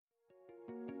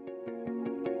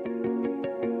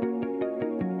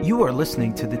You are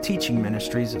listening to the teaching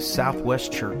ministries of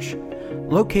Southwest Church,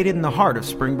 located in the heart of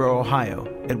Springboro, Ohio,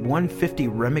 at 150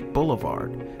 Remick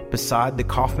Boulevard, beside the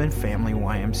Kaufman Family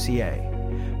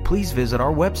YMCA. Please visit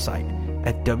our website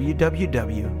at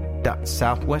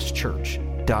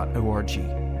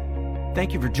www.southwestchurch.org.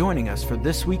 Thank you for joining us for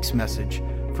this week's message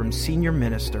from Senior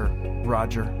Minister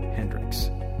Roger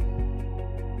Hendricks.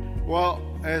 Well,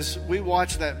 as we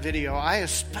watch that video, I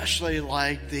especially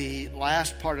like the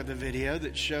last part of the video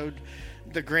that showed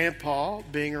the grandpa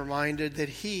being reminded that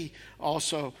he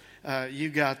also, you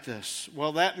got this.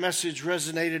 Well, that message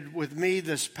resonated with me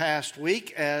this past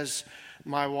week as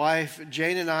my wife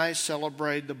Jane and I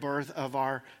celebrate the birth of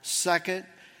our second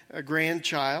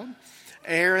grandchild,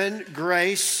 Aaron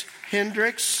Grace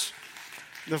Hendricks,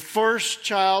 the first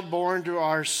child born to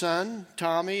our son,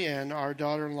 Tommy, and our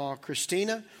daughter-in-law,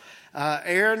 Christina.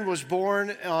 Aaron was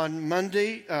born on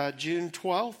Monday, June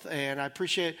 12th, and I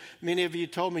appreciate many of you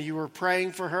told me you were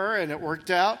praying for her, and it worked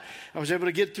out. I was able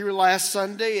to get through last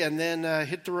Sunday and then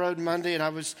hit the road Monday, and I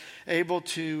was able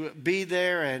to be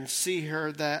there and see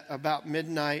her that about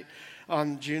midnight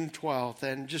on June 12th.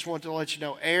 And just want to let you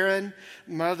know, Aaron,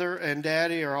 Mother, and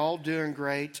Daddy are all doing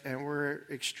great, and we're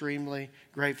extremely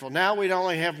grateful. Now we don't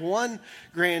only have one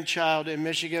grandchild in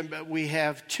Michigan, but we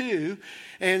have two.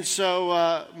 And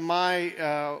so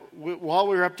while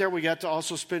we were up there, we got to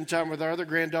also spend time with our other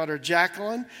granddaughter,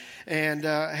 Jacqueline, and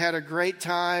had a great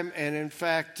time. And in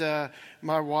fact,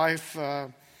 my wife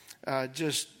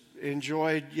just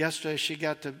enjoyed yesterday. She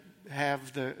got to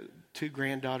have the two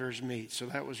granddaughters meet. So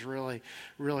that was really,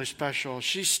 really special.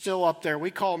 She's still up there.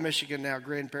 We call Michigan now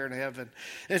grandparent heaven.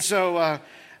 And so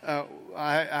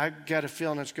I got a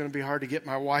feeling it's going to be hard to get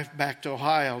my wife back to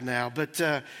Ohio now. But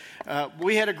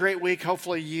we had a great week.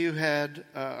 Hopefully you had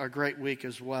a great week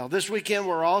as well. This weekend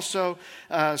we're also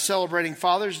celebrating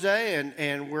Father's Day,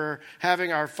 and we're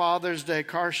having our Father's Day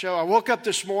car show. I woke up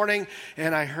this morning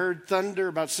and I heard thunder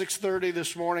about 6:30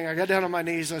 this morning. I got down on my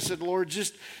knees and I said, Lord,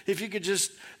 just if you could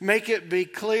just make it be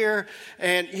clear.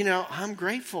 And, you know, I'm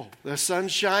grateful. The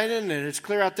sun's shining and it's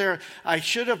clear out there. I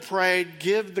should have prayed,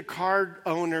 give the car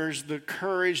owners the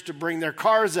courage to bring their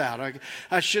cars out.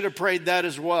 I should have prayed that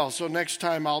as well. So next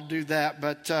time I'll do that.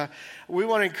 But we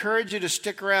want to encourage you to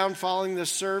stick around following the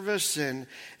service and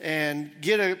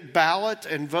get a ballot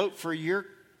and vote for your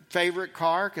favorite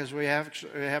car, because we have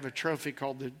a trophy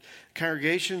called the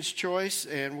Congregation's Choice,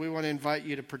 and we want to invite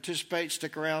you to participate,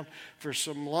 stick around for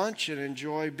some lunch, and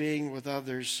enjoy being with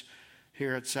others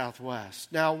here at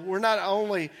Southwest. Now, we're not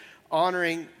only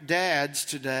honoring dads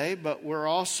today, but we're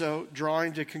also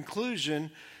drawing to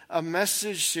conclusion a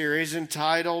message series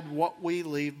entitled What We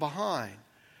Leave Behind,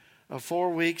 a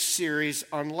 4-week series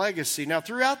on legacy. Now,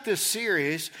 throughout this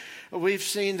series, we've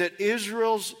seen that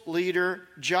Israel's leader,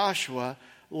 Joshua,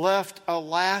 left a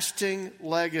lasting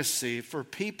legacy for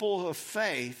people of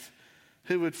faith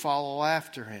who would follow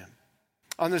after him.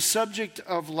 On the subject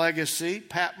of legacy,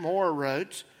 Pat Moore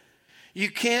wrote, "You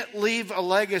can't leave a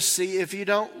legacy if you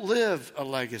don't live a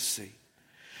legacy.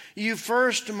 You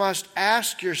first must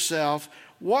ask yourself,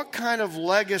 what kind of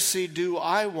legacy do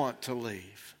I want to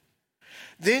leave?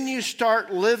 Then you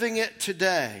start living it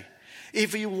today.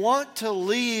 If you want to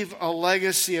leave a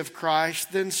legacy of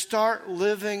Christ, then start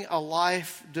living a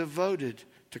life devoted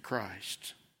to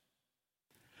Christ."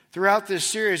 Throughout this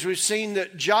series, we've seen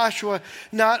that Joshua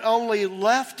not only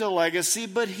left a legacy,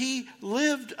 but he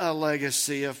lived a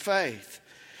legacy of faith.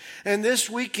 And this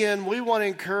weekend, we want to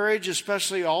encourage,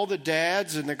 especially all the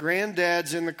dads and the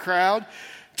granddads in the crowd,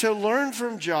 to learn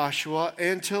from Joshua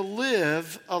and to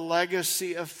live a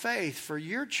legacy of faith for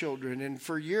your children and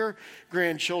for your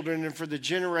grandchildren and for the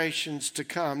generations to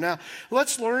come. Now,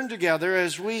 let's learn together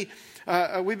as we've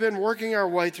been working our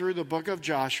way through the book of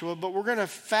Joshua, but we're going to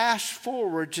fast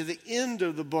forward to the end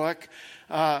of the book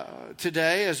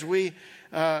today as we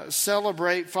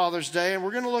celebrate Father's Day, and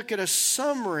we're going to look at a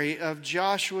summary of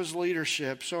Joshua's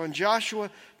leadership. So in Joshua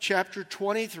chapter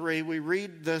 23, we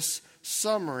read this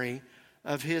summary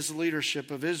of his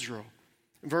leadership of Israel.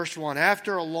 Verse 1,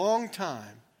 "After a long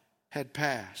time had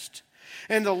passed,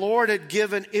 and the Lord had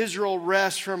given Israel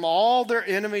rest from all their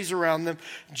enemies around them,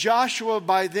 Joshua,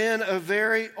 by then a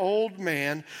very old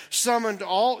man, summoned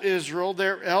all Israel,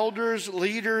 their elders,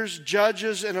 leaders,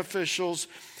 judges, and officials,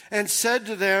 and said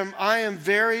to them, I am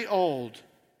very old.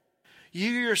 You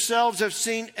yourselves have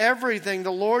seen everything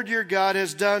the Lord your God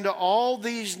has done to all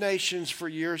these nations for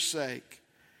your sake.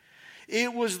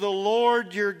 It was the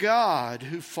Lord your God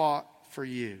who fought for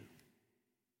you."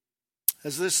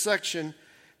 As this section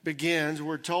begins,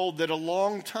 we're told that a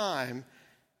long time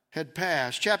had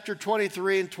passed. Chapter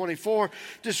 23 and 24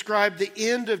 describe the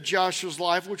end of Joshua's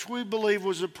life, which we believe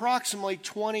was approximately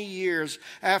 20 years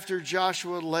after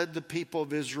Joshua led the people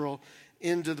of Israel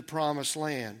into the promised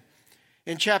land.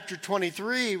 In chapter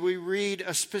 23, we read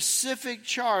a specific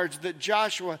charge that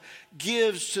Joshua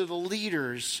gives to the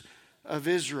leaders of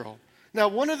Israel. Now,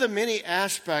 one of the many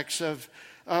aspects of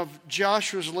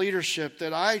Joshua's leadership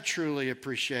that I truly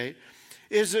appreciate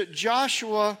is that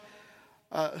Joshua,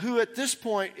 who at this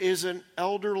point is an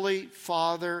elderly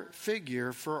father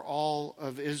figure for all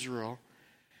of Israel,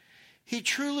 he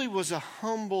truly was a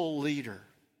humble leader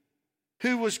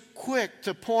who was quick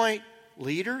to point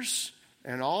leaders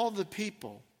and all the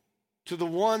people to the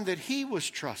one that he was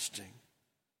trusting,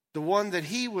 the one that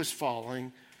he was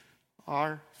following,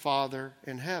 our Father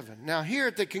in heaven. Now, here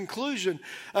at the conclusion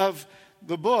of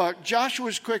the book, Joshua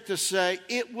was quick to say,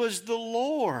 it was the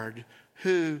Lord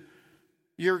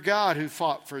your God who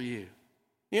fought for you.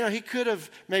 You know, he could have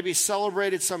maybe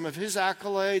celebrated some of his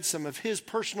accolades, some of his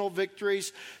personal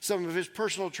victories, some of his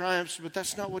personal triumphs, but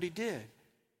that's not what he did.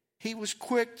 He was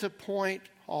quick to point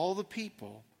all the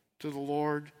people to the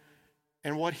Lord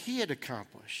and what he had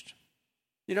accomplished.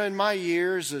 You know, in my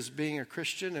years as being a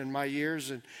Christian, in my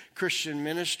years in Christian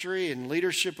ministry and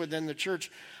leadership within the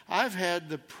church, I've had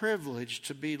the privilege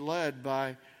to be led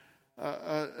by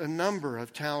a number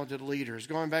of talented leaders,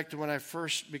 going back to when I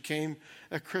first became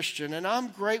a Christian. And I'm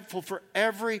grateful for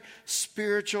every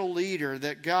spiritual leader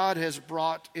that God has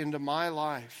brought into my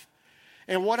life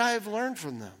and what I have learned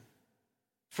from them.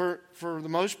 For the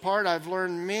most part, I've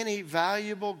learned many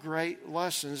valuable, great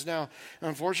lessons. Now,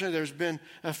 unfortunately, there's been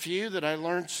a few that I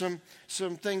learned some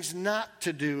things not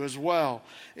to do as well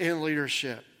in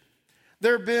leadership.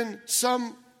 There have been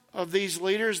some of these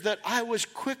leaders that I was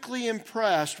quickly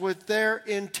impressed with their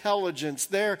intelligence,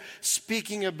 their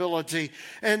speaking ability,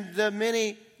 and the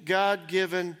many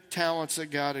God-given talents that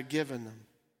God had given them.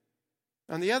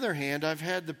 On the other hand, I've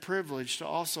had the privilege to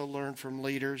also learn from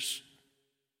leaders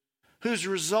whose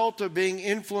result of being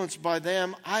influenced by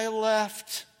them, I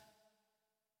left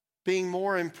being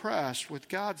more impressed with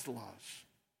God's love,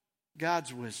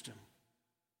 God's wisdom,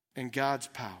 and God's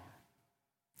power.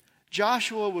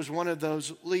 Joshua was one of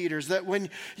those leaders that when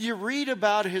you read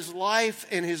about his life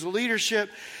and his leadership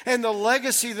and the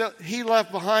legacy that he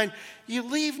left behind, you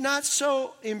leave not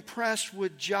so impressed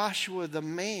with Joshua the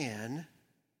man,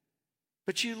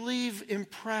 but you leave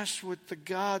impressed with the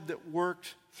God that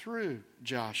worked through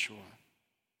Joshua.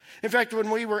 In fact, when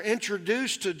we were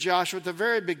introduced to Joshua at the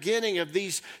very beginning of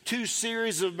these two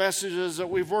series of messages that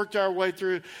we've worked our way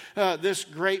through this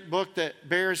great book that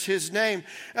bears his name,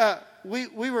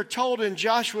 we were told in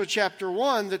Joshua chapter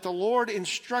 1 that the Lord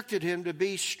instructed him to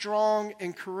be strong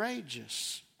and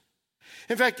courageous.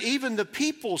 In fact, even the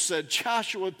people said,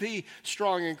 Joshua, be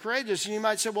strong and courageous. And you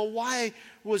might say, well, why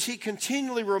was he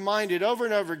continually reminded over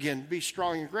and over again, be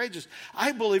strong and courageous?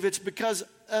 I believe it's because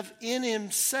of in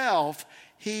himself,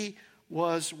 he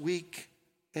was weak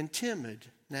and timid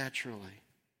naturally.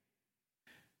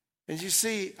 And you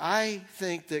see, I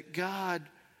think that God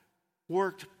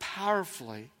worked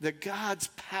powerfully, that God's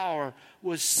power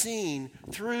was seen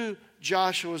through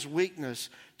Joshua's weakness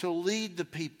to lead the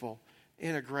people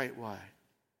in a great way.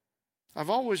 I've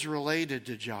always related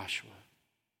to Joshua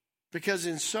because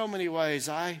in so many ways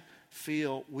I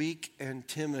feel weak and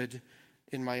timid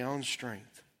in my own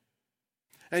strength.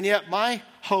 And yet my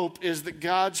hope is that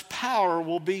God's power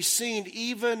will be seen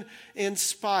even in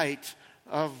spite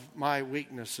of my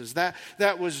weaknesses. That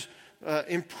was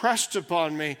impressed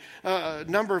upon me a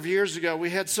number of years ago. We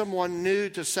had someone new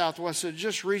to Southwest that had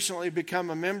just recently become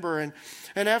a member.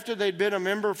 And after they'd been a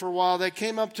member for a while, they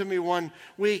came up to me one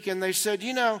week and they said,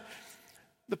 you know,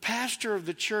 the pastor of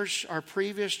the church, our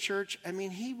previous church, I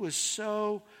mean, he was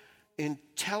so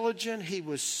intelligent, he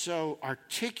was so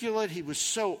articulate, he was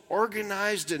so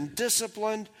organized and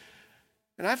disciplined.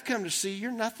 And I've come to see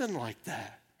you're nothing like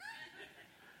that.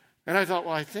 And I thought,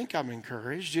 well, I think I'm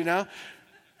encouraged, you know.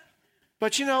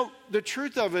 But, you know, the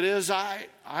truth of it is I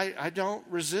don't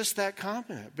resist that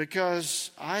comment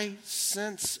because I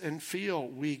sense and feel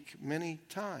weak many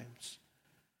times.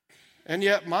 And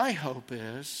yet my hope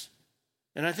is,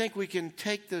 and I think we can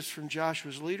take this from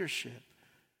Joshua's leadership,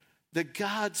 that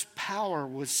God's power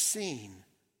was seen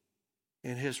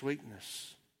in his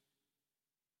weakness.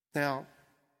 Now,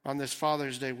 on this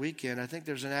Father's Day weekend, I think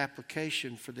there's an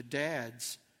application for the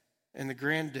dads and the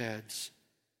granddads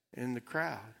in the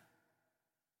crowd.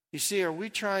 You see, are we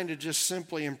trying to just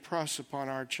simply impress upon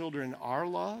our children our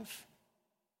love,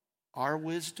 our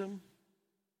wisdom,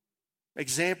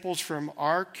 examples from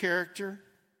our character?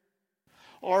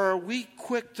 Or are we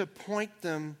quick to point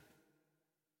them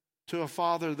to a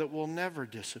Father that will never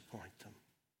disappoint them,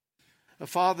 a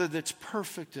Father that's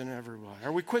perfect in every way?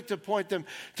 Are we quick to point them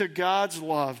to God's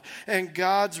love and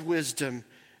God's wisdom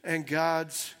and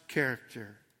God's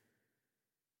character?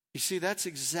 You see, that's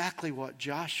exactly what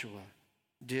Joshua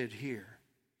did here.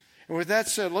 And with that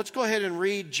said, let's go ahead and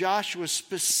read Joshua's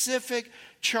specific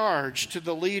charge to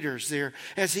the leaders there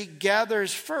as he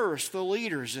gathers first the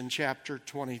leaders in chapter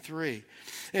 23.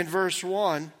 In verse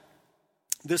 1,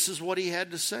 this is what he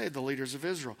had to say, the leaders of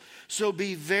Israel.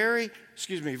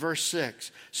 Verse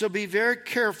 6. So be very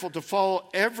careful to follow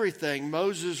everything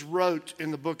Moses wrote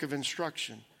in the book of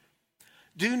instruction.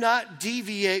 Do not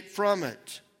deviate from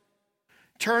it,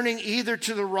 turning either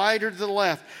to the right or to the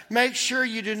left. Make sure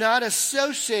you do not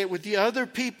associate with the other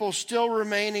people still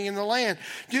remaining in the land.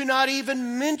 Do not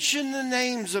even mention the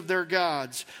names of their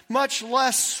gods, much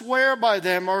less swear by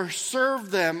them or serve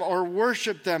them or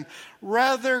worship them.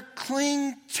 Rather,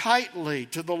 cling tightly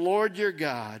to the Lord your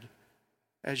God,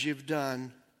 as you've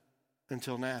done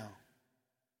until now.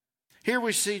 Here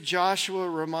we see Joshua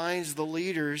reminds the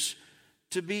leaders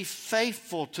to be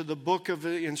faithful to the book of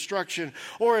instruction,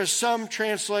 or as some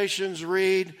translations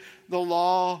read, the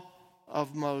law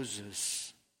of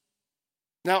Moses.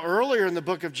 Now, earlier in the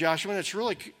book of Joshua, and it's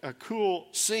really a cool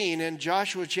scene, in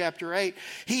Joshua chapter 8,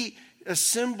 he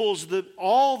assembles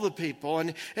all the people,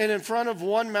 and in front of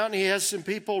one mountain he has some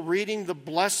people reading the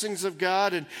blessings of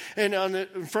God, and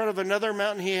in front of another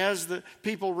mountain he has the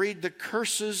people read the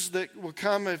curses that will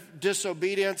come of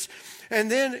disobedience. And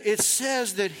then it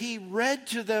says that he read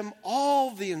to them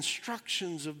all the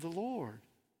instructions of the Lord.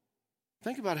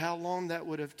 Think about how long that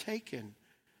would have taken.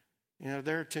 You know,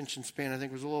 their attention span, I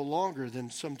think, was a little longer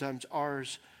than sometimes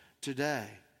ours today.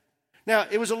 Now,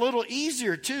 it was a little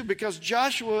easier, too, because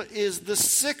Joshua is the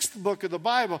 6th book of the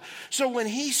Bible. So when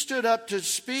he stood up to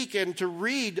speak and to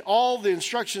read all the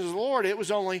instructions of the Lord, it was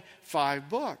only 5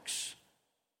 books.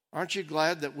 Aren't you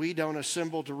glad that we don't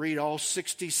assemble to read all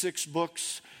 66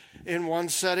 books in one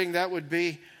setting? That would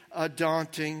be a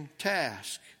daunting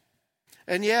task.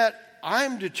 And yet,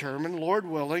 I'm determined, Lord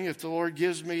willing, if the Lord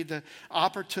gives me the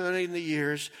opportunity in the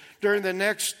years, during the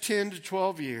next 10 to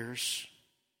 12 years,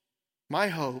 my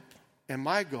hope and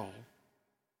my goal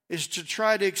is to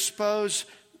try to expose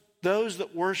those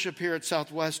that worship here at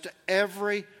Southwest to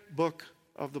every book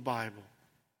of the Bible.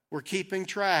 We're keeping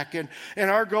track, and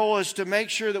our goal is to make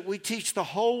sure that we teach the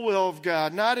whole will of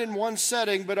God, not in one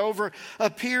setting, but over a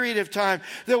period of time,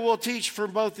 that we'll teach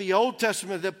from both the Old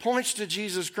Testament that points to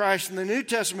Jesus Christ and the New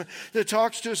Testament that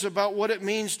talks to us about what it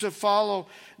means to follow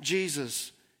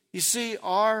Jesus. You see,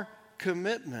 our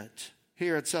commitment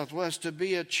here at Southwest to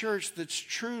be a church that's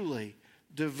truly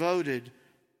devoted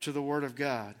to the Word of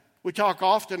God. We talk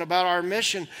often about our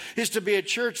mission is to be a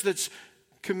church that's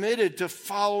committed to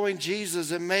following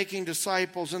Jesus and making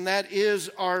disciples, and that is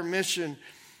our mission.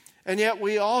 And yet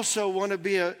we also want to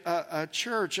be a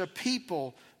church, a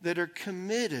people that are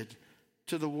committed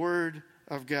to the Word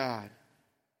of God.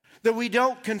 That we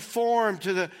don't conform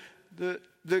to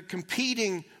the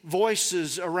competing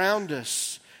voices around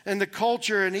us and the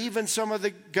culture and even some of the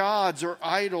gods or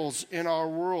idols in our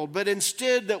world, but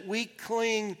instead that we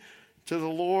cling to the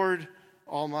Lord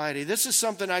Almighty. This is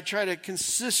something I try to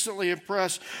consistently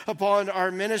impress upon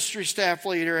our ministry staff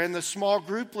leader and the small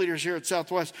group leaders here at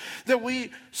Southwest, that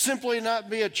we simply not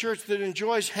be a church that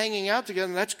enjoys hanging out together.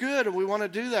 And that's good, and we want to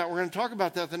do that. We're going to talk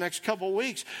about that the next couple of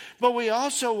weeks. But we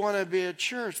also want to be a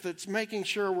church that's making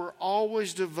sure we're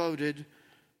always devoted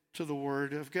to the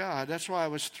Word of God. That's why I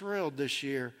was thrilled this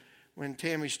year when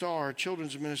Tammy Starr, our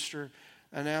children's minister,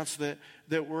 announced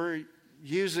that we're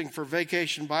using for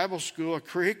Vacation Bible School a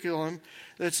curriculum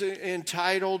that's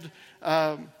entitled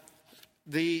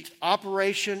the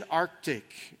Operation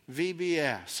Arctic,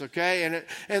 VBS, okay?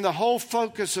 And the whole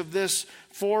focus of this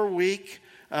 4-week,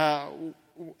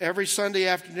 every Sunday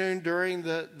afternoon during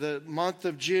the month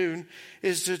of June,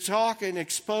 is to talk and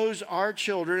expose our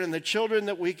children and the children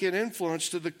that we can influence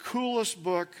to the coolest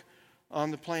book on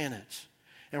the planet.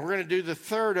 And we're going to do the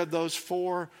third of those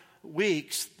 4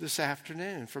 weeks this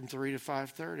afternoon from 3 to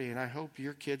 5:30, and I hope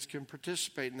your kids can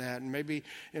participate in that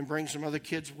and bring some other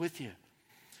kids with you.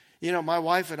 You know, my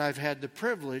wife and I have had the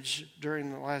privilege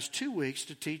during the last 2 weeks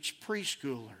to teach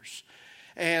preschoolers.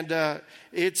 And I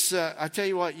tell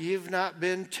you what, you've not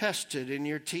been tested in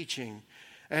your teaching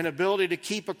and ability to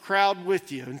keep a crowd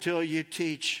with you until you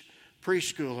teach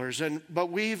preschoolers.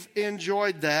 But we've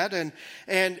enjoyed that,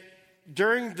 and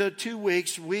during the 2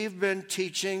 weeks, we've been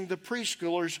teaching the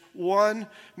preschoolers one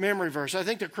memory verse. I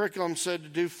think the curriculum said to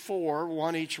do 4,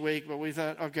 1 each week, but we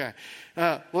thought, okay,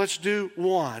 let's do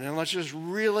 1, and let's just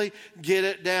really get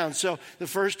it down. So the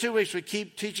first 2 weeks, we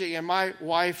keep teaching, and my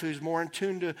wife, who's more in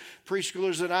tune to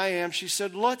preschoolers than I am, she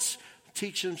said, let's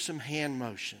teach them some hand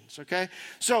motions, okay?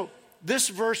 So this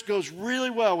verse goes really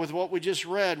well with what we just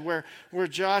read, where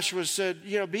Joshua said,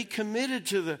 be committed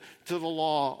to the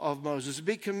law of Moses.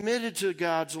 Be committed to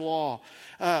God's law.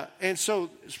 And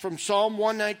so it's from Psalm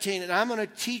 119, and I'm going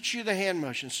to teach you the hand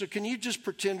motions. So can you just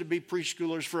pretend to be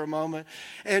preschoolers for a moment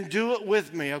and do it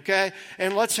with me, okay?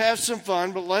 And let's have some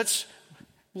fun, but let's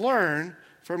learn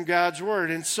from God's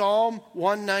word. In Psalm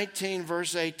 119,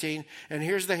 verse 18, and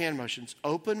here's the hand motions.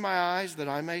 Open my eyes that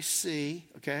I may see,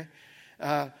 okay?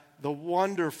 The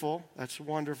wonderful, that's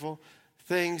wonderful,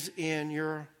 things in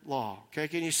your law. Okay,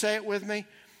 can you say it with me?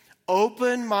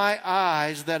 Open my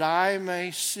eyes that I may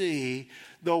see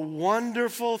the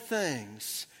wonderful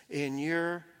things in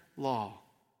your law.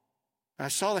 I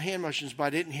saw the hand motions, but I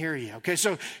didn't hear you. Okay,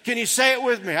 so can you say it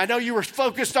with me? I know you were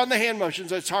focused on the hand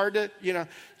motions. It's hard to,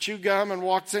 chew gum and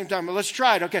walk at the same time, but let's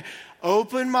try it. Okay,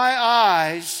 open my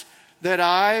eyes that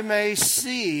I may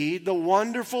see the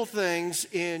wonderful things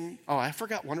in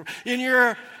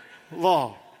your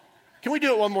law. Can we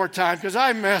do it one more time? Because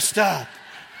I messed up.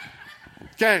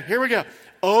 Okay, here we go.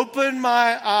 Open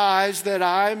my eyes that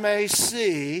I may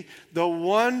see the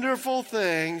wonderful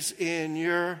things in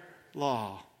your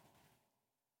law.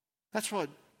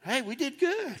 We did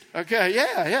good. Okay,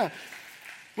 yeah.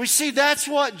 We see that's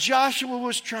what Joshua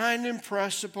was trying to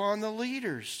impress upon the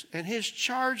leaders and his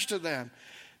charge to them.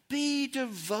 Be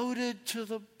devoted to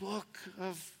the book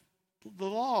of the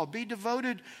law. Be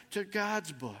devoted to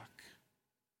God's book.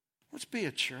 Let's be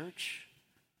a church.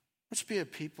 Let's be a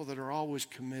people that are always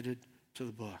committed to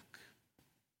the book.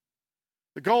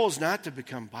 The goal is not to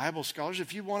become Bible scholars.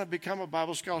 If you want to become a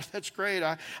Bible scholar, that's great.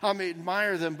 I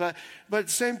admire them. But at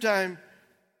the same time,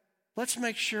 let's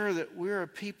make sure that we're a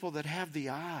people that have the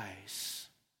eyes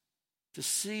to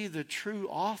see the true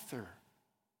author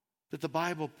that the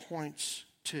Bible points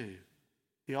to,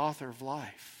 the author of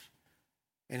life,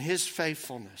 and his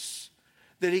faithfulness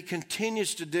that he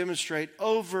continues to demonstrate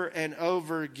over and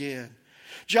over again.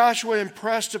 Joshua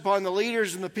impressed upon the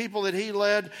leaders and the people that he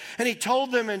led, and he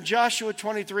told them in Joshua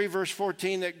 23, verse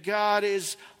 14, that God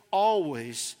is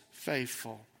always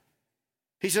faithful.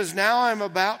 He says, now I'm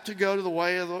about to go to the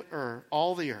way of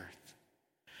all the earth.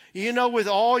 You know with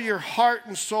all your heart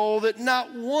and soul that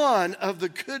not one of the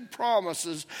good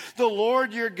promises the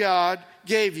Lord your God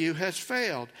gave you has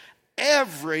failed.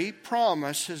 Every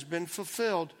promise has been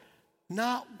fulfilled.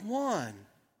 Not one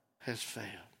has failed.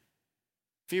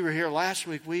 If you were here last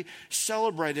week, we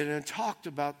celebrated and talked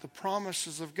about the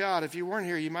promises of God. If you weren't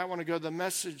here, you might want to go to the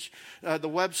message, the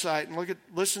website, and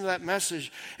listen to that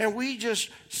message. And we just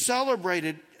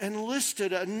celebrated and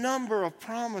listed a number of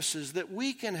promises that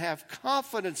we can have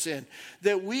confidence in,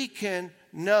 that we can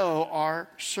know are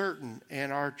certain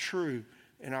and are true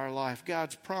in our life.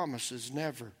 God's promises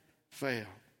never fail.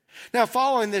 Now,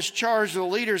 following this charge of the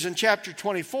leaders in chapter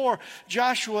 24,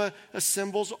 Joshua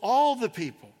assembles all the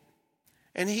people.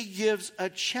 And he gives a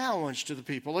challenge to the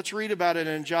people. Let's read about it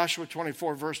in Joshua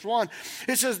 24, verse 1.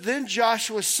 It says, then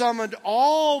Joshua summoned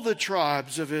all the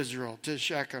tribes of Israel to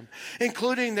Shechem,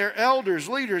 including their elders,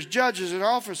 leaders, judges, and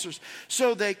officers.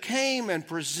 So they came and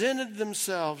presented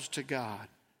themselves to God.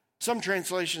 Some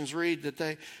translations read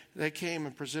that they came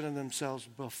and presented themselves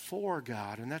before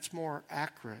God. And that's more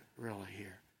accurate, really,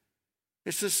 here.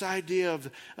 It's this idea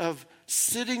of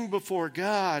sitting before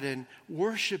God and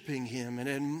worshiping him and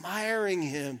admiring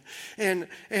him and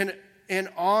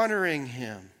honoring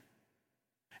him.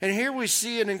 And here we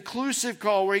see an inclusive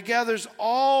call where he gathers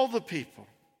all the people.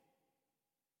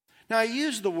 Now, I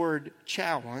use the word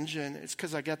challenge, and it's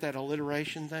because I got that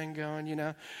alliteration thing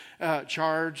going,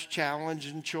 charge, challenge,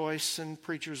 and choice, and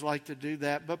preachers like to do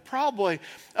that. But probably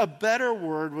a better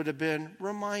word would have been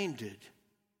reminded.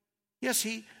 Yes,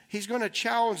 He's going to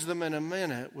challenge them in a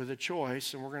minute with a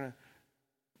choice, and we're going to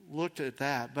look at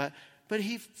that. But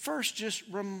he first just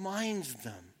reminds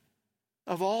them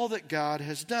of all that God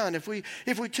has done. If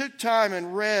we took time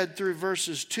and read through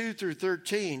verses 2 through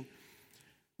 13,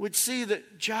 we'd see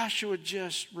that Joshua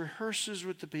just rehearses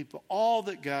with the people all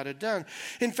that God had done.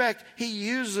 In fact, he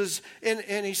uses,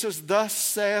 and he says, thus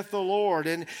saith the Lord.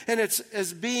 And it's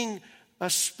as being a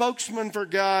spokesman for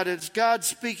God. It's God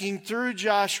speaking through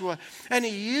Joshua. And he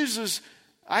uses,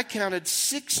 I counted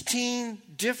 16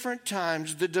 different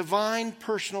times, the divine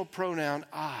personal pronoun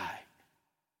I.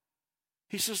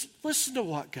 He says, listen to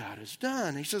what God has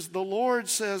done. He says, the Lord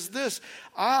says this,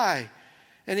 and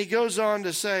he goes on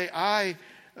to say, I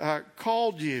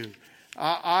called you,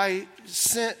 I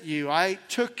sent you, I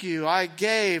took you, I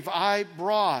gave, I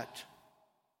brought.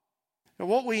 And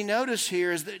what we notice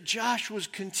here is that Joshua was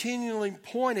continually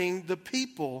pointing the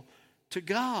people to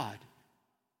God,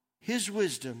 His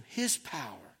wisdom, His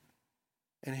power,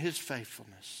 and His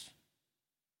faithfulness.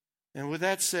 And with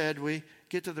that said, we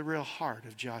get to the real heart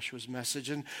of Joshua's message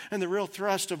and the real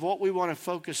thrust of what we want to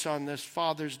focus on this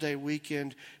Father's Day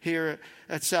weekend here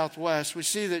at Southwest. We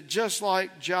see that just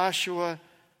like Joshua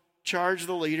charged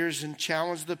the leaders and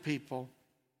challenged the people,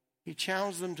 he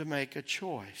challenged them to make a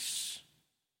choice.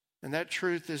 And that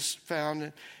truth is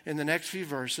found in the next few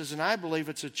verses, and I believe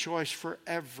it's a choice for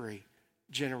every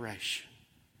generation.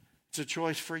 It's a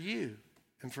choice for you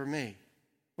and for me.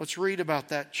 Let's read about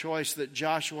that choice that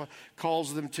Joshua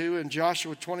calls them to in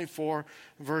Joshua 24,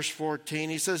 verse 14.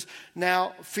 He says,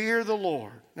 now fear the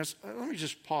Lord. Now, let me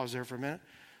just pause there for a minute.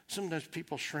 Sometimes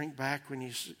people shrink back when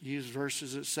you use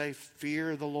verses that say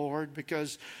fear the Lord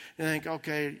because they think,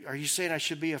 okay, are you saying I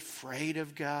should be afraid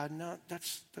of God? No,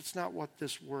 that's not what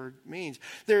this word means.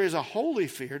 There is a holy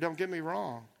fear, don't get me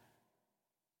wrong.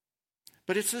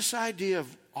 But it's this idea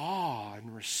of awe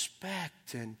and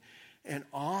respect and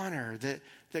honor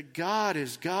that God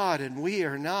is God and we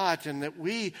are not, and that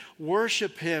we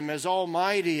worship Him as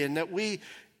Almighty, and that we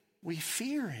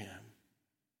fear Him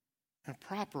in a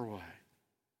proper way.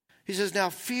 He says, now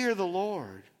fear the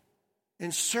Lord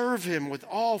and serve Him with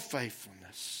all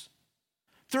faithfulness.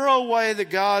 Throw away the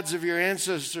gods of your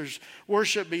ancestors,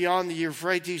 worship beyond the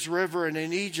Euphrates River and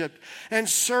in Egypt, and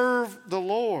serve the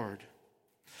Lord.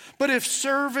 But if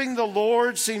serving the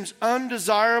Lord seems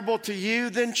undesirable to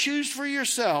you, then choose for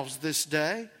yourselves this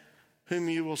day whom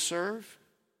you will serve.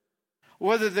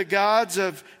 Whether the gods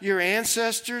of your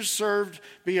ancestors served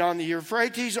beyond the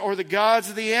Euphrates or the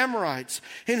gods of the Amorites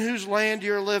in whose land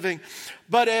you're living.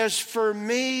 But as for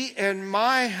me and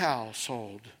my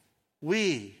household,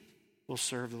 we will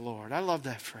serve the Lord. I love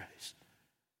that phrase.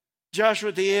 Joshua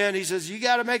at the end, he says, you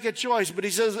got to make a choice. But he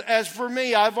says, as for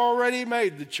me, I've already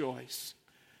made the choice.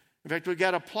 In fact, we've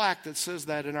got a plaque that says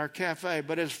that in our cafe.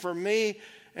 But as for me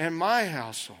and my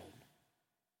household,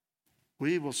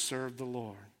 we will serve the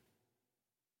Lord.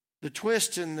 The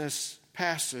twist in this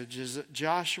passage is that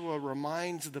Joshua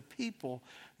reminds the people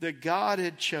that God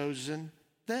had chosen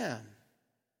them.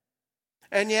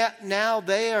 And yet now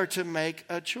they are to make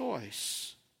a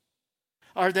choice.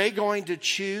 Are they going to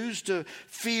choose to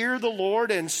fear the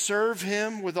Lord and serve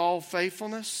Him with all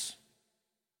faithfulness?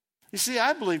 You see,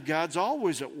 I believe God's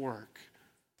always at work,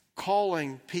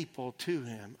 calling people to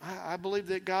Him. I believe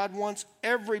that God wants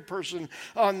every person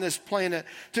on this planet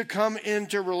to come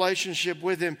into relationship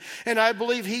with Him. And I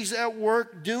believe He's at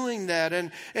work doing that.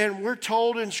 And we're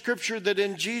told in Scripture that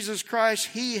in Jesus Christ,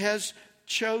 He has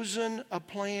chosen a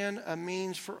plan, a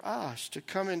means for us to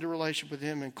come into relationship with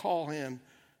Him and call Him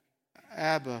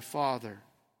Abba, Father.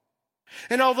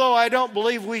 And although I don't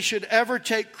believe we should ever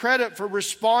take credit for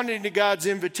responding to God's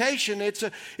invitation,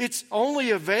 it's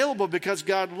only available because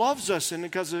God loves us and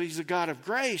because He's a God of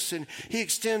grace and He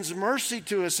extends mercy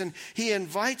to us and He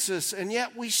invites us, and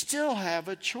yet we still have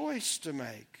a choice to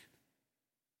make.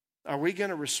 Are we going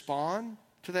to respond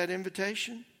to that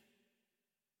invitation?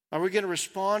 Are we going to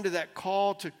respond to that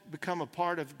call to become a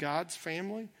part of God's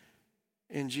family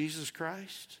in Jesus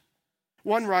Christ?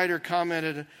 One writer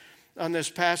commented on this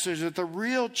passage that the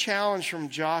real challenge from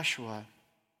Joshua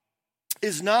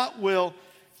is not will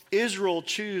Israel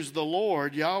choose the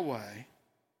Lord, Yahweh.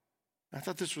 I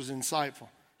thought this was insightful.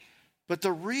 But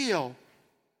the real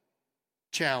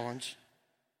challenge,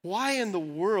 why in the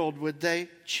world would they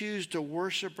choose to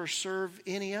worship or serve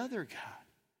any other God?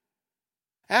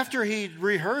 After he'd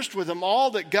rehearsed with them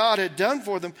all that God had done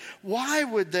for them, why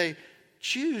would they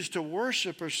choose to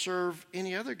worship or serve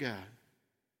any other God?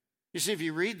 You see, if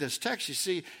you read this text, you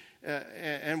see,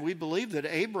 and we believe that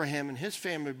Abraham and his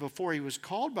family, before he was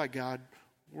called by God,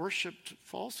 worshiped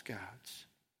false gods.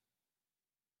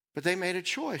 But they made a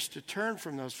choice to turn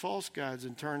from those false gods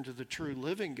and turn to the true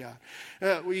living God.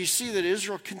 You see that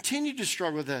Israel continued to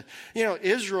struggle with that. You know,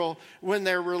 Israel, when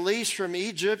they're released from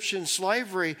Egyptian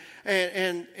slavery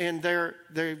and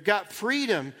they've got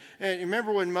freedom. And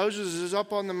remember when Moses is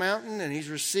up on the mountain and he's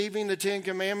receiving the Ten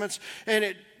Commandments, and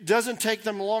it doesn't take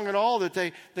them long at all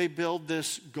that they build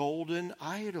this golden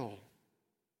idol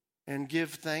and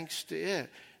give thanks to it.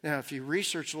 Now, if you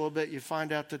research a little bit, you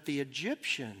find out that the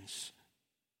Egyptians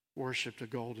worshipped a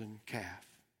golden calf.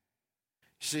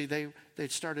 See,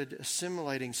 they'd started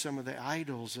assimilating some of the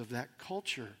idols of that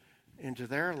culture into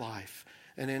their life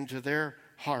and into their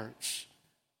hearts.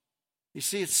 You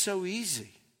see, it's so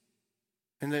easy.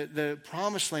 And the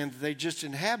promised land that they just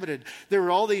inhabited, there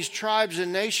were all these tribes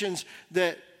and nations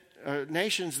that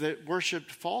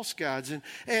worshiped false gods.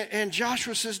 And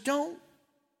Joshua says, don't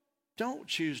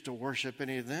choose to worship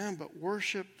any of them, but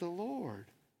worship the Lord.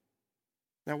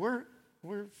 Now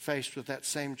we're faced with that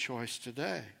same choice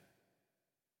today.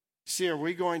 See, are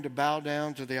we going to bow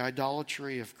down to the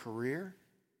idolatry of career?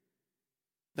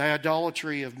 The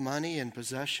idolatry of money and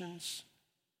possessions?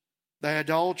 The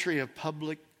idolatry of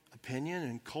public opinion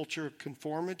and culture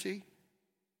conformity?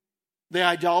 The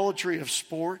idolatry of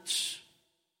sports?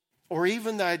 Or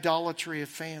even the idolatry of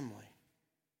family?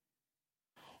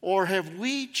 Or have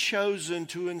we chosen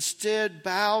to instead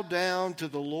bow down to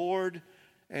the Lord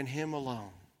and Him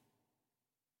alone?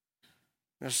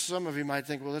 Now, some of you might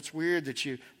think, well, that's weird that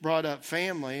you brought up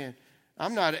family. And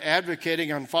I'm not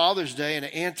advocating on Father's Day an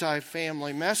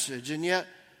anti-family message. And yet,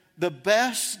 the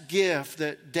best gift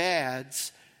that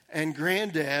dads and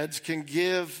granddads can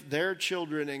give their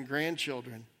children and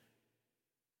grandchildren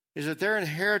is that they're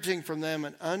inheriting from them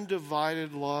an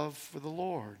undivided love for the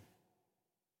Lord.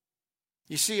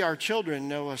 You see, our children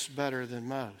know us better than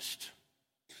most.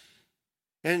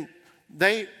 And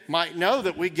they might know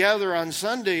that we gather on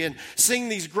Sunday and sing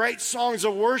these great songs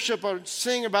of worship or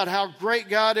sing about how great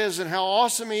God is and how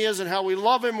awesome He is and how we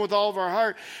love Him with all of our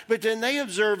heart. But then they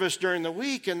observe us during the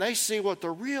week and they see what the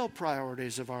real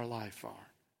priorities of our life are.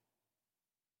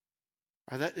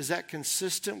 Is that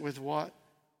consistent with what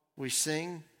we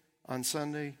sing on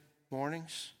Sunday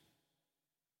mornings?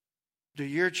 Do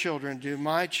your children, do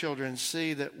my children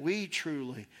see that we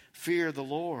truly fear the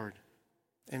Lord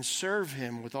and serve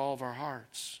Him with all of our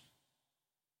hearts?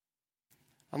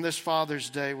 On this Father's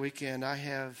Day weekend, I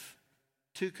have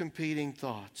two competing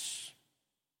thoughts.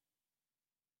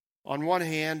 On one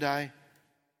hand, I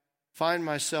find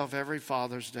myself every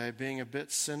Father's Day being a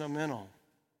bit sentimental,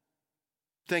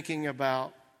 thinking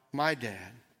about my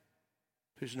dad,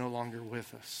 who's no longer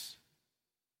with us.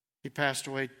 He passed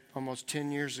away almost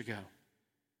 10 years ago.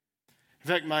 In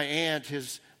fact, my aunt,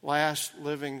 his last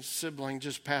living sibling,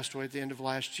 just passed away at the end of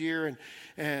last year.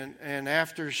 And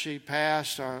after she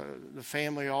passed, the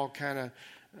family all kind of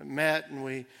met and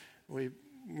we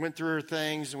went through her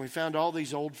things and we found all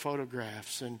these old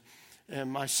photographs. And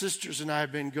my sisters and I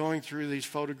have been going through these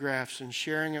photographs and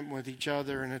sharing them with each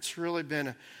other. And it's really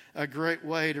been a great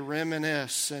way to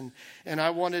reminisce. And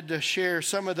I wanted to share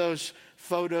some of those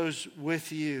photos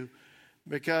with you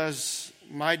because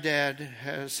my dad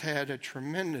has had a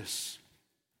tremendous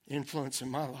influence in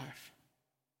my life.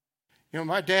 You know,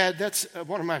 my dad, that's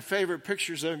one of my favorite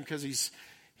pictures of him because he's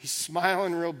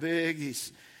smiling real big.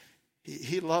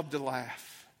 He loved to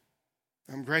laugh.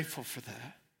 I'm grateful for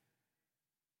that.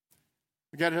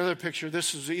 We got another picture.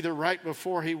 This is either right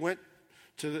before he went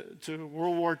to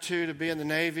World War II to be in the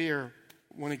Navy or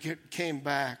when he came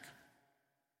back.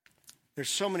 There's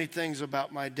so many things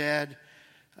about my dad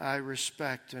I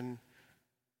respect and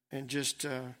just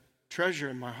treasure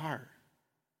in my heart.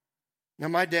 Now,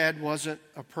 my dad wasn't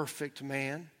a perfect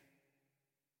man.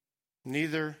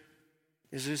 Neither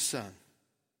is his son.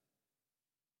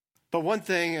 But one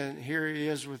thing, and here he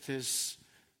is with his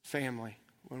family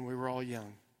when we were all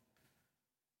young.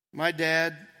 My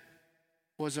dad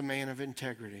was a man of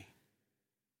integrity.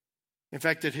 In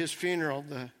fact, at his funeral,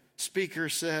 the speaker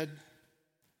said,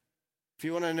 if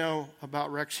you want to know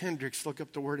about Rex Hendricks, look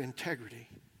up the word integrity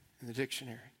in the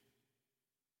dictionary.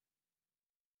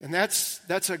 And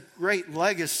that's a great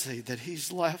legacy that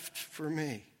he's left for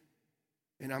me.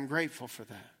 And I'm grateful for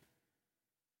that.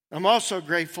 I'm also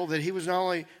grateful that he was not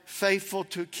only faithful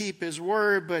to keep his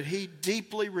word, but he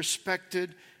deeply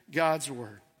respected God's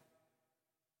word.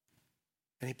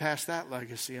 And he passed that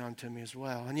legacy on to me as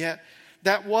well. And yet,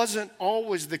 that wasn't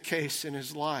always the case in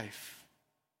his life.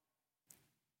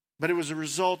 But it was a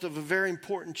result of a very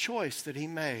important choice that he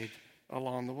made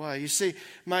along the way. You see,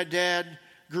 my dad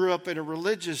grew up in a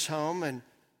religious home, and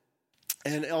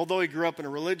although he grew up in a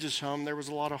religious home, there was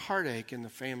a lot of heartache in the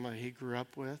family he grew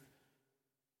up with.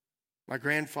 My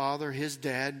grandfather, his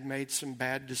dad, made some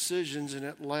bad decisions, and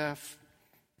it left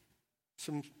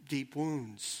some deep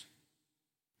wounds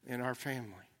in our family.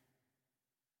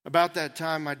 About that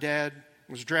time, my dad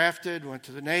was drafted, went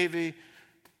to the Navy,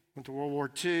 went to World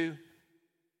War II.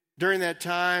 During that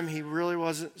time, he really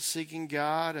wasn't seeking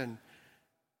God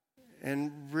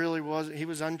and really wasn't, he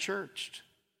was unchurched.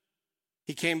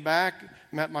 He came back,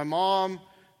 met my mom,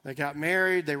 they got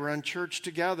married, they were unchurched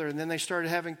together, and then they started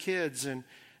having kids. And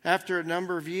after a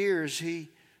number of years,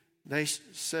 they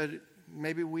said,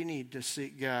 maybe we need to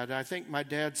seek God. I think my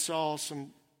dad saw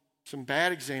some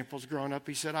bad examples growing up.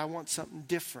 He said, I want something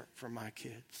different for my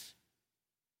kids.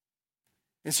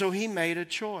 And so he made a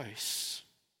choice.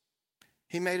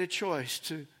 He made a choice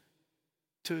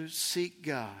to seek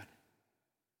God.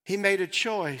 He made a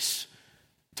choice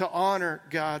to honor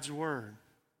God's word.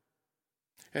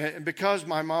 And because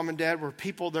my mom and dad were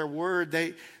people of their word,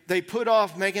 they put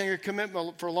off making a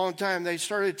commitment for a long time. They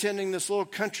started attending this little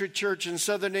country church in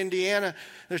southern Indiana,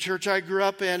 the church I grew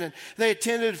up in. And they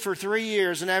attended for 3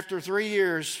 years. And after 3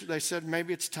 years, they said,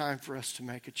 maybe it's time for us to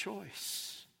make a choice.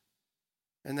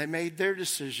 And they made their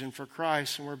decision for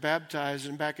Christ and were baptized.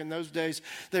 And back in those days,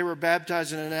 they were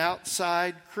baptized in an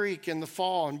outside creek in the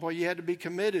fall. And boy, you had to be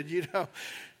committed,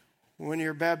 when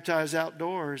you're baptized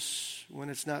outdoors, when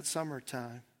it's not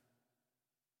summertime.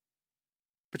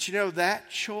 But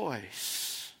that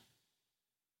choice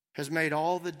has made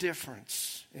all the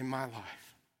difference in my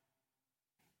life.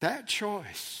 That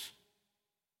choice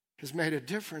has made a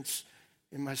difference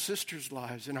in my sister's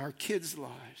lives, in our kids'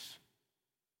 lives,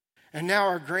 and now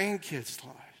our grandkids'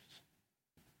 lives.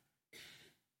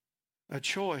 A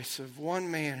choice of one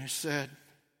man who said,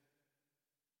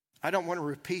 I don't want to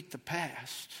repeat the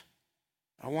past.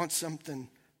 I want something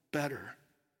better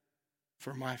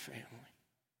for my family.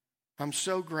 I'm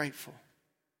so grateful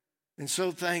and so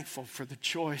thankful for the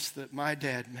choice that my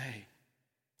dad made.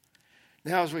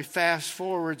 Now, as we fast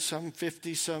forward some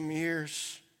 50-some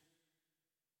years,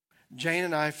 Jane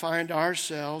and I find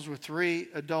ourselves with 3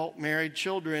 adult married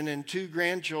children and 2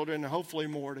 grandchildren, and hopefully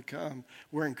more to come.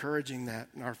 We're encouraging that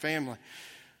in our family.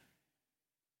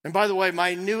 And by the way,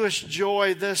 my newest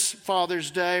joy this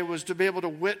Father's Day was to be able to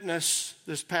witness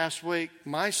this past week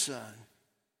my son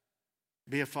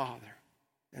be a father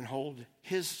and hold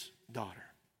his daughter.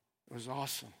 It was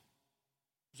awesome.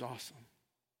 It was awesome.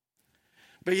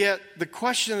 But yet, the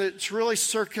question that's really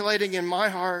circulating in my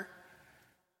heart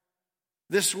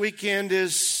this weekend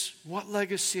is, what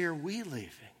legacy are we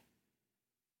leaving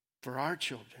for our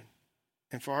children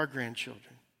and for our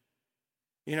grandchildren?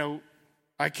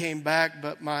 I came back,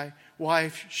 but my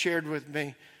wife shared with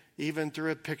me, even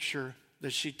through a picture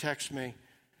that she texted me.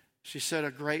 She said a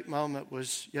great moment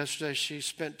was yesterday. She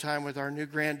spent time with our new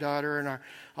granddaughter, and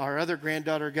our other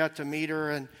granddaughter got to meet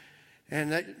her,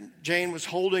 and Jane was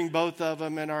holding both of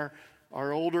them, and our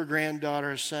older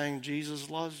granddaughter is saying, Jesus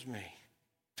loves me,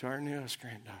 to our newest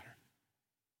granddaughter.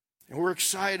 And we're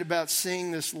excited about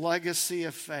seeing this legacy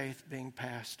of faith being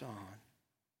passed on.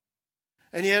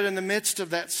 And yet in the midst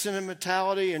of that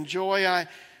sentimentality and joy,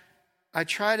 I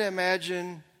try to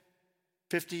imagine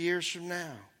 50 years from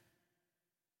now.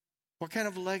 What kind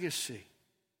of legacy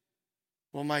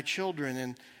will my children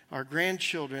and our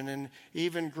grandchildren and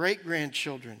even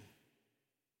great-grandchildren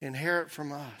inherit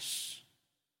from us?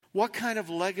 What kind of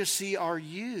legacy are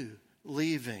you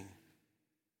leaving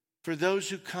for those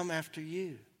who come after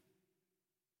you?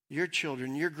 Your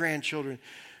children, your grandchildren,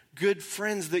 good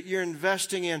friends that you're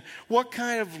investing in. What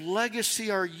kind of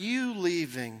legacy are you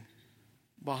leaving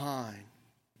behind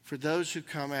for those who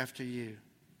come after you?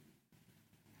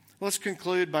 Let's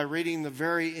conclude by reading the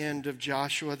very end of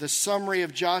Joshua, the summary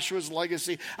of Joshua's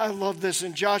legacy. I love this.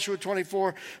 In Joshua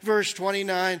 24, verse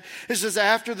 29, it says,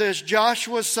 after this,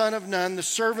 Joshua, son of Nun, the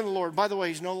servant of the Lord. By the way,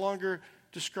 he's no longer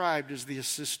described as the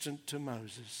assistant to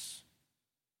Moses.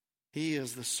 He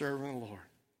is the servant of the Lord.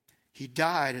 He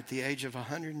died at the age of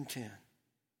 110.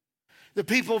 The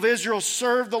people of Israel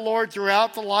served the Lord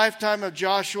throughout the lifetime of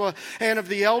Joshua and of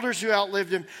the elders who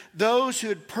outlived him, those who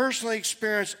had personally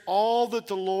experienced all that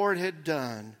the Lord had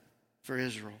done for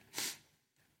Israel.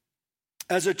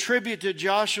 As a tribute to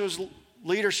Joshua's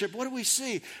leadership, what do we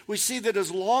see? We see that as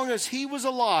long as he was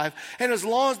alive and as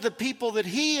long as the people that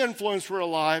he influenced were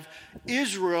alive,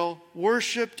 Israel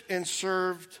worshiped and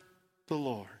served the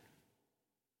Lord.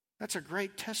 That's a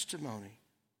great testimony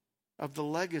of the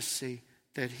legacy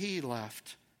that he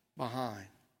left behind.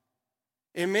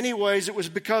 In many ways, it was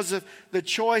because of the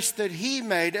choice that he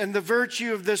made and the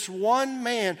virtue of this one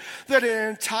man that an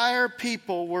entire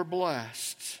people were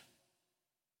blessed.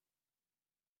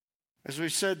 As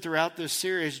we've said throughout this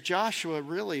series, Joshua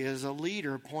really is a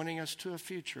leader pointing us to a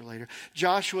future leader.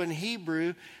 Joshua in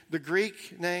Hebrew, the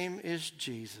Greek name is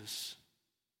Jesus.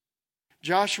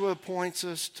 Joshua points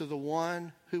us to the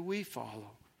one who we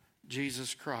follow,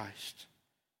 Jesus Christ.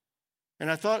 And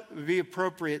I thought it would be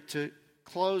appropriate to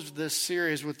close this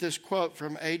series with this quote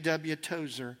from A.W.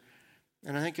 Tozer.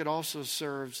 And I think it also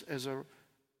serves as a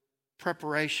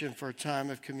preparation for a time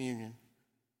of communion.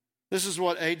 This is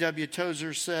what A.W.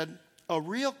 Tozer said: a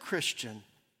real Christian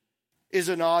is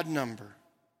an odd number.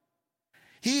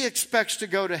 He expects to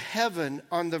go to heaven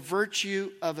on the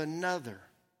virtue of another.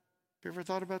 Have you ever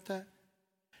thought about that?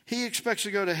 He expects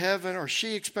to go to heaven, or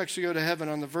she expects to go to heaven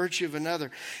on the virtue of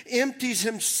another. Empties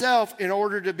himself in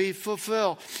order to be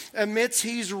fulfilled. Admits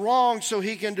he's wrong so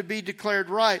he can be declared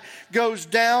right. Goes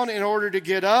down in order to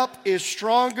get up. Is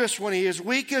strongest when he is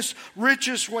weakest.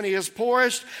 Richest when he is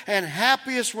poorest. And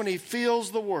happiest when he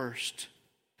feels the worst.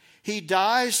 He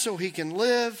dies so he can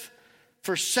live.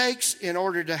 Forsakes in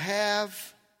order to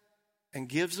have. And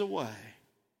gives away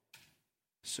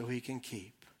so he can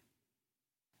keep.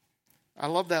 I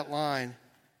love that line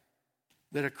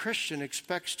that a Christian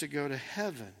expects to go to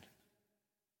heaven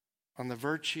on the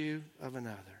virtue of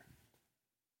another.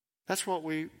 That's what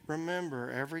we remember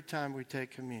every time we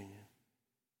take communion.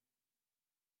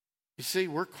 You see,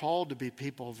 we're called to be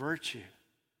people of virtue.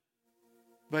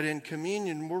 But in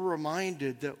communion, we're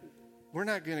reminded that we're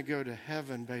not going to go to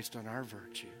heaven based on our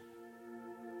virtue.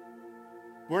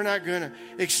 We're not going to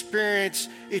experience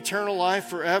eternal life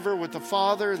forever with the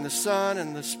Father and the Son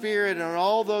and the Spirit and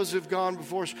all those who've gone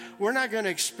before us. We're not going to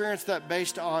experience that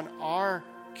based on our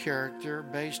character,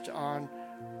 based on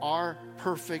our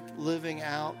perfect living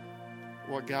out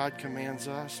what God commands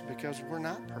us, because we're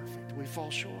not perfect. We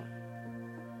fall short.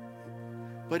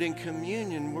 But in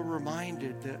communion, we're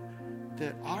reminded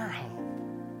that our hope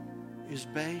is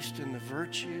based in the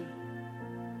virtue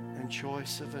and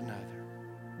choice of another.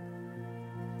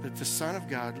 That the Son of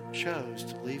God chose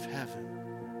to leave heaven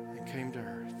and came to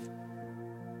earth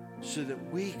so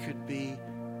that we could be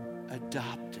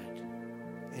adopted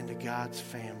into God's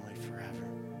family forever.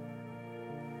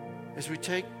 As we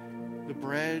take the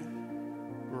bread,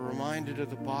 we're reminded of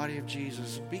the body of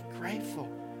Jesus. Be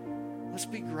grateful. Let's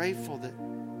be grateful that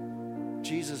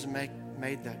Jesus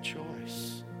made that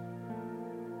choice.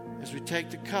 As we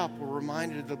take the cup, we're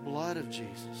reminded of the blood of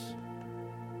Jesus.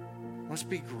 Let's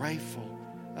be grateful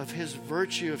of his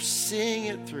virtue of seeing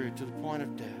it through to the point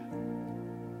of death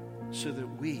so that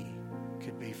we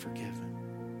could be forgiven,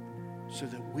 so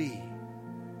that we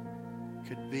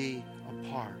could be a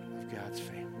part of God's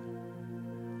family.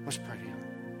 Let's pray together.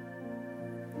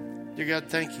 Dear God,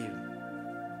 thank you.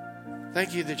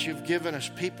 Thank you that you've given us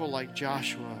people like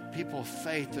Joshua, people of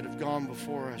faith that have gone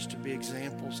before us to be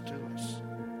examples to us.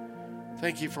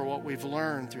 Thank you for what we've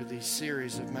learned through these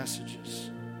series of messages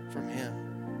from him.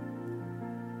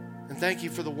 And thank you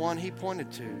for the one he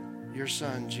pointed to, your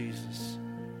Son, Jesus.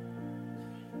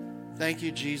 Thank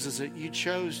you, Jesus, that you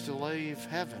chose to leave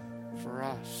heaven for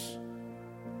us.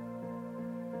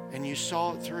 And you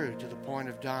saw it through to the point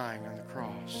of dying on the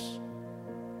cross.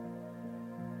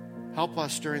 Help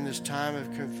us during this time of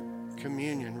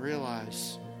communion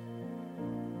realize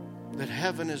that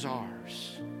heaven is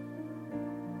ours,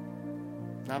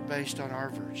 not based on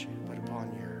our virtue, but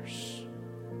upon yours.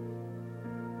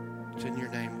 It's in your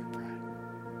name we pray.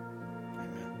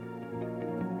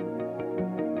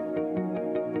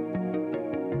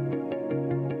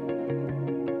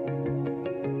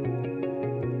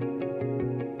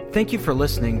 Thank you for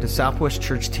listening to Southwest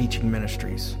Church Teaching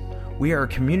Ministries. We are a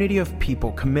community of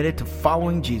people committed to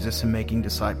following Jesus and making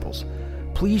disciples.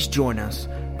 Please join us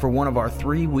for one of our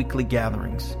 3 weekly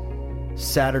gatherings.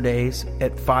 Saturdays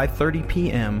at 5:30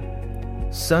 p.m.,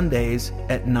 Sundays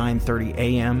at 9:30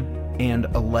 a.m., and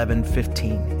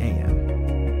 11:15 a.m.